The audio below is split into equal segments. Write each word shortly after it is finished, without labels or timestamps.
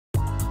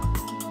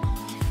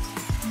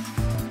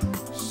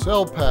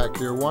Silpak,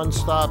 your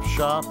one-stop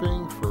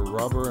shopping for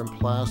rubber and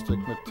plastic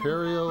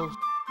materials.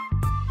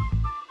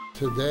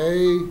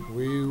 Today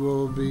we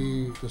will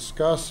be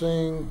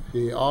discussing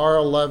the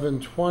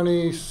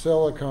R-1120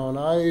 silicone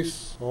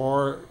ice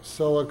or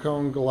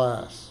silicone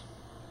glass.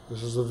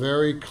 This is a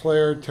very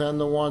clear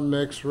 10-to-1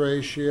 mix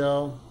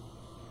ratio,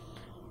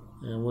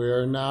 and we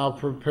are now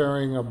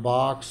preparing a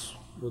box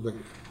with a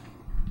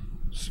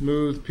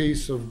smooth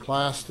piece of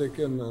plastic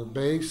in the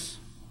base,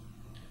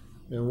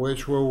 in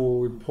which we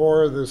will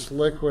pour this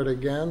liquid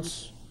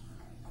against,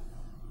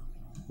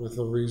 with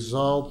the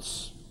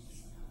results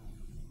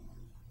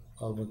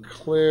of a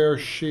clear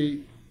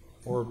sheet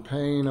or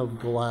pane of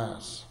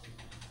glass.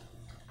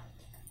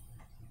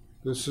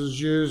 This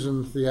is used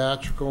in the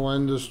theatrical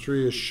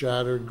industry as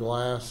shattered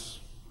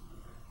glass.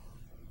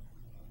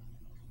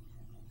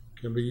 It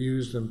can be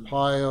used in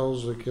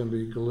piles, it can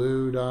be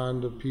glued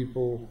onto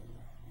people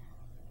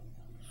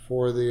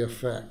for the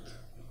effect.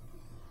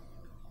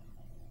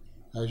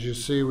 As you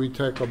see, we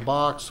take a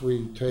box,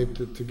 we taped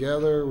it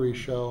together. We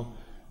shall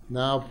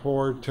now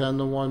pour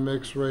 10-to-1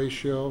 mix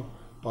ratio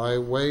by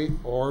weight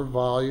or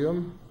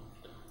volume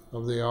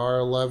of the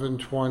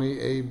R-1120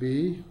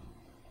 AB.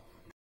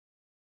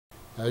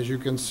 As you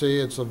can see,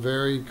 it's a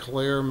very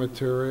clear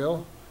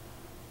material.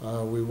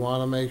 We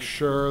want to make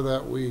sure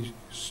that we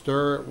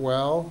stir it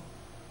well.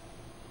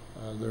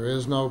 There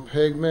is no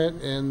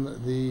pigment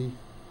in the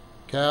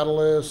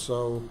catalyst,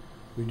 so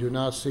we do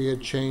not see a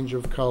change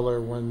of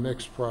color when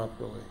mixed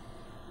properly.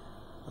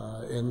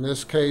 In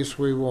this case,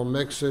 we will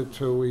mix it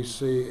till we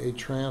see a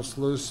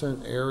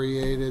translucent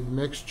aerated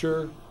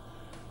mixture.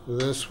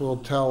 This will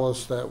tell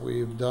us that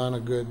we've done a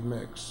good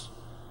mix.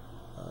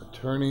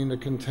 Turning the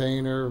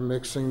container,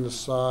 mixing the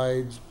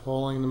sides,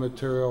 pulling the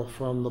material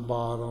from the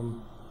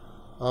bottom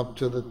up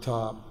to the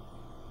top.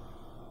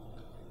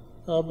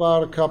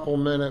 About a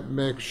couple-minute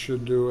mix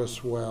should do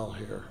us well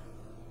here.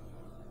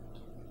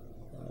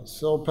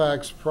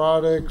 Silpak's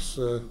products,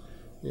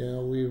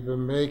 we've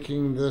been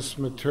making this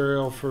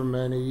material for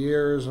many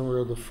years, and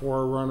we're the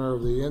forerunner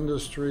of the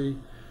industry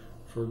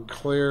for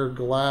clear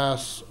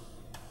glass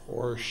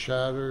or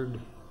shattered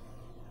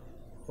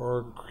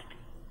or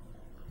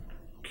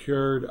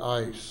cured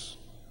ice.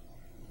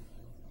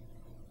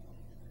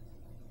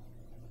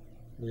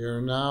 We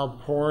are now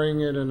pouring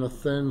it in a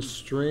thin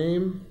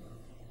stream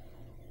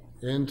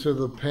into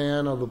the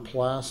pan of the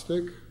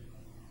plastic.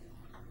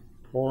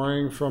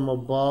 Pouring from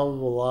above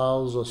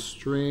allows a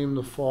stream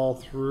to fall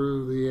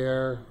through the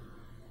air,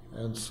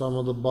 and some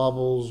of the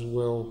bubbles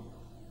will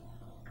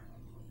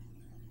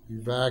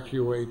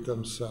evacuate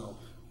themselves.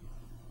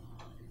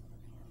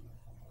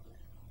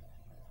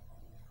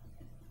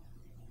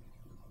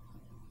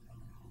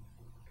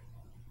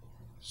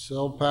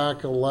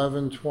 Silpak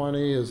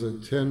 1120 is a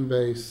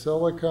tin-based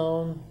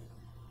silicone.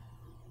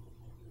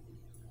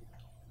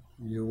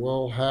 You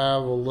will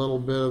have a little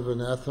bit of an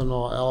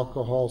ethanol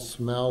alcohol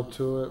smell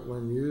to it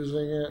when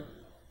using it.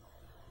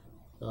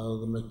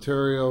 The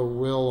material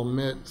will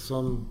emit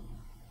some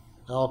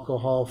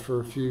alcohol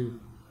for a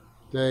few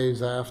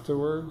days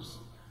afterwards.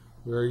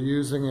 We're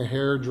using a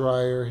hair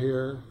dryer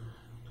here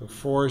to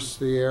force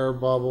the air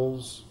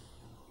bubbles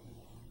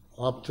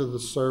up to the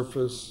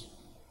surface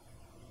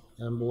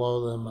and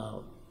blow them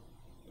out.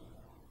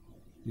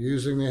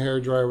 Using the hair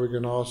dryer, we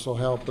can also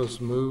help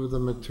us move the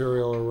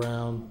material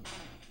around,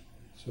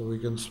 so we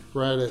can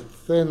spread it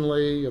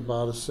thinly,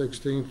 about a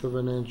 1/16 of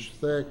an inch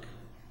thick,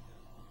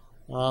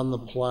 on the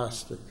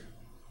plastic.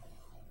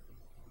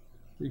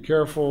 Be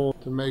careful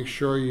to make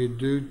sure you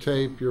do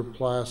tape your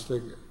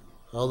plastic,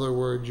 other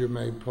words, you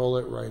may pull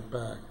it right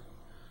back.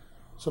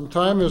 Some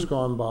time has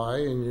gone by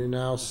and you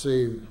now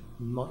see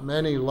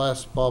many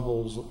less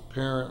bubbles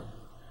apparent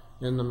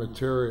in the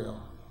material.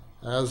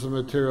 As the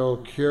material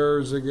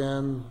cures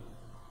again,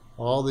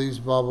 all these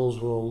bubbles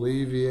will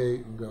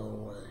alleviate and go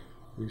away.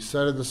 We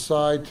set it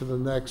aside to the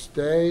next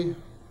day.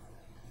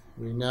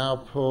 We now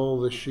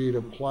pull the sheet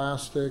of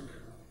plastic,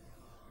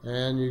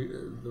 and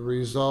the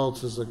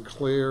result is a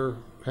clear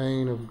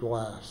pane of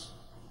glass.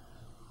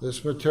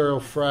 This material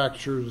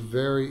fractures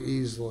very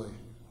easily.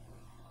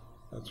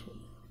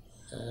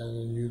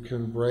 And you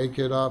can break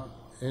it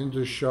up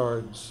into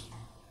shards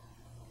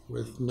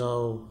with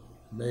no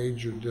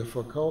major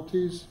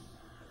difficulties.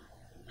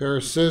 A pair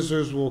of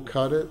scissors will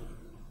cut it.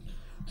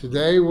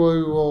 Today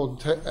we will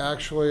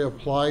actually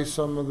apply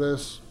some of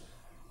this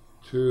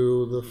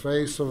to the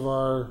face of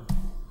our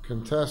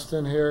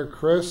contestant here,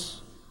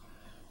 Chris.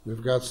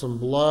 We've got some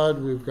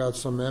blood, we've got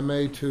some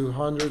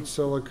MA200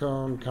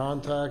 silicone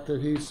contact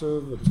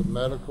adhesive, it's a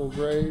medical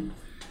grade.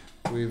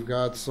 We've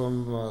got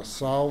some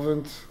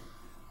solvent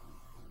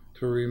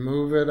to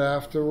remove it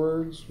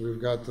afterwards. We've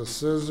got the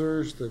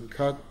scissors to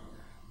cut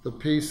the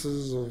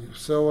pieces of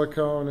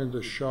silicone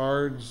into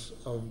shards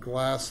of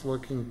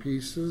glass-looking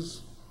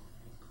pieces.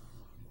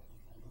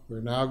 We're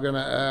now going to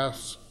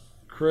ask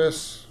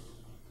Chris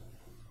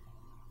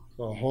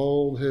to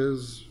hold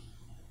his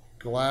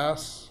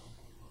glass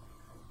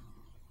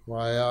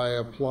while I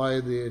apply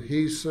the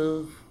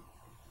adhesive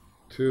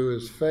to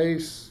his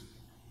face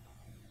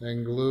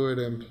and glue it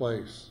in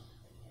place.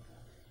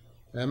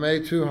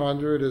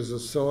 MA200 is a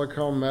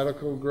silicone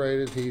medical grade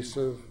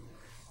adhesive.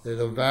 It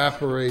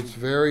evaporates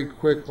very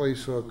quickly,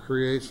 so it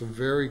creates a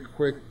very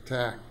quick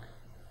tack.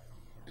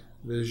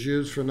 It is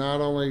used for not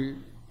only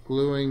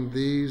gluing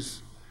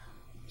these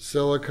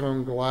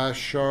silicone glass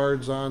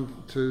shards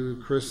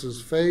onto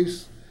Chris's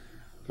face,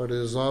 but it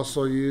is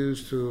also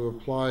used to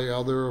apply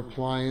other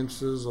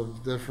appliances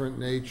of different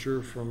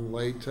nature, from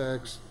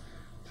latex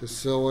to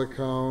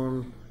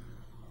silicone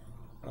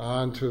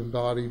onto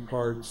body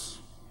parts.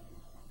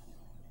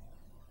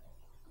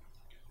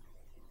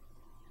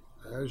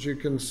 As you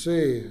can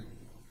see,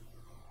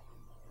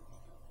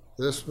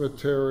 this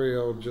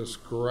material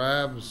just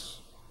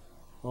grabs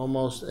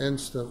almost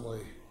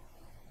instantly.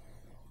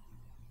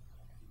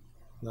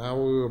 Now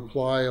we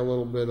apply a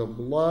little bit of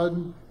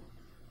blood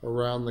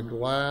around the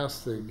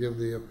glass to give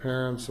the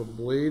appearance of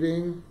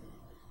bleeding.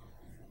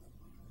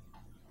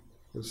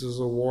 This is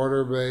a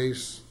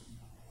water-based,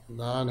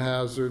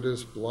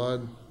 non-hazardous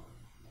blood.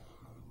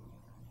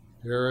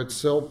 Here at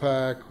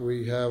Silpak,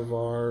 we have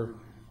our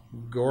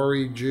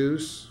gory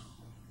juice.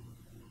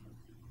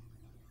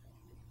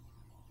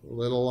 A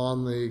little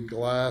on the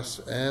glass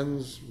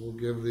ends will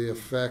give the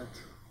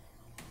effect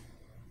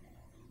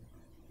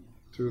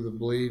to the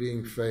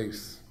bleeding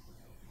face.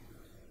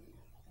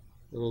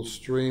 Little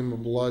stream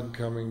of blood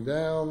coming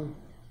down.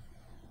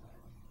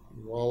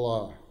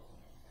 Voila.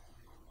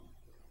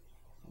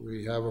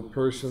 We have a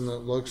person that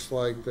looks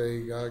like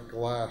they got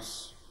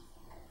glass.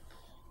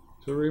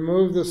 To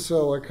remove the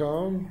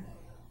silicone,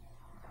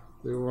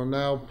 we will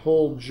now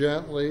pull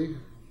gently,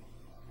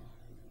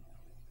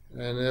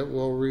 and it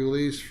will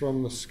release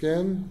from the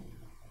skin.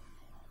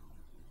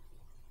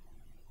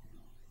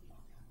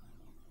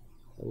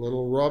 A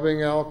little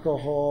rubbing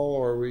alcohol,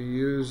 or we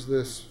use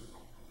this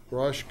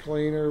brush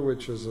cleaner,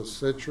 which is a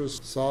citrus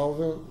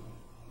solvent,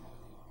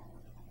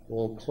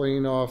 will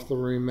clean off the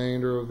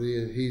remainder of the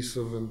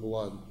adhesive and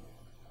blood.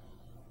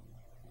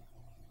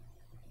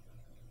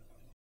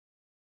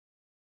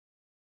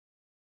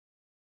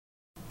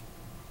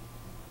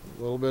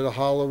 A little bit of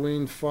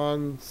Halloween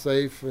fun,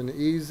 safe and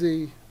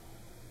easy.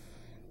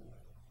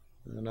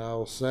 And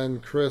I'll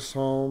send Chris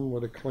home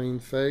with a clean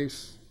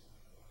face.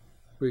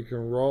 We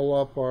can roll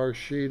up our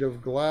sheet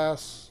of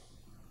glass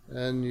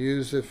and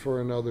use it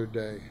for another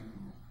day.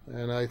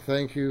 And I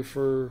thank you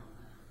for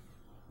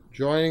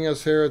joining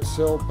us here at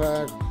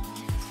Silpak.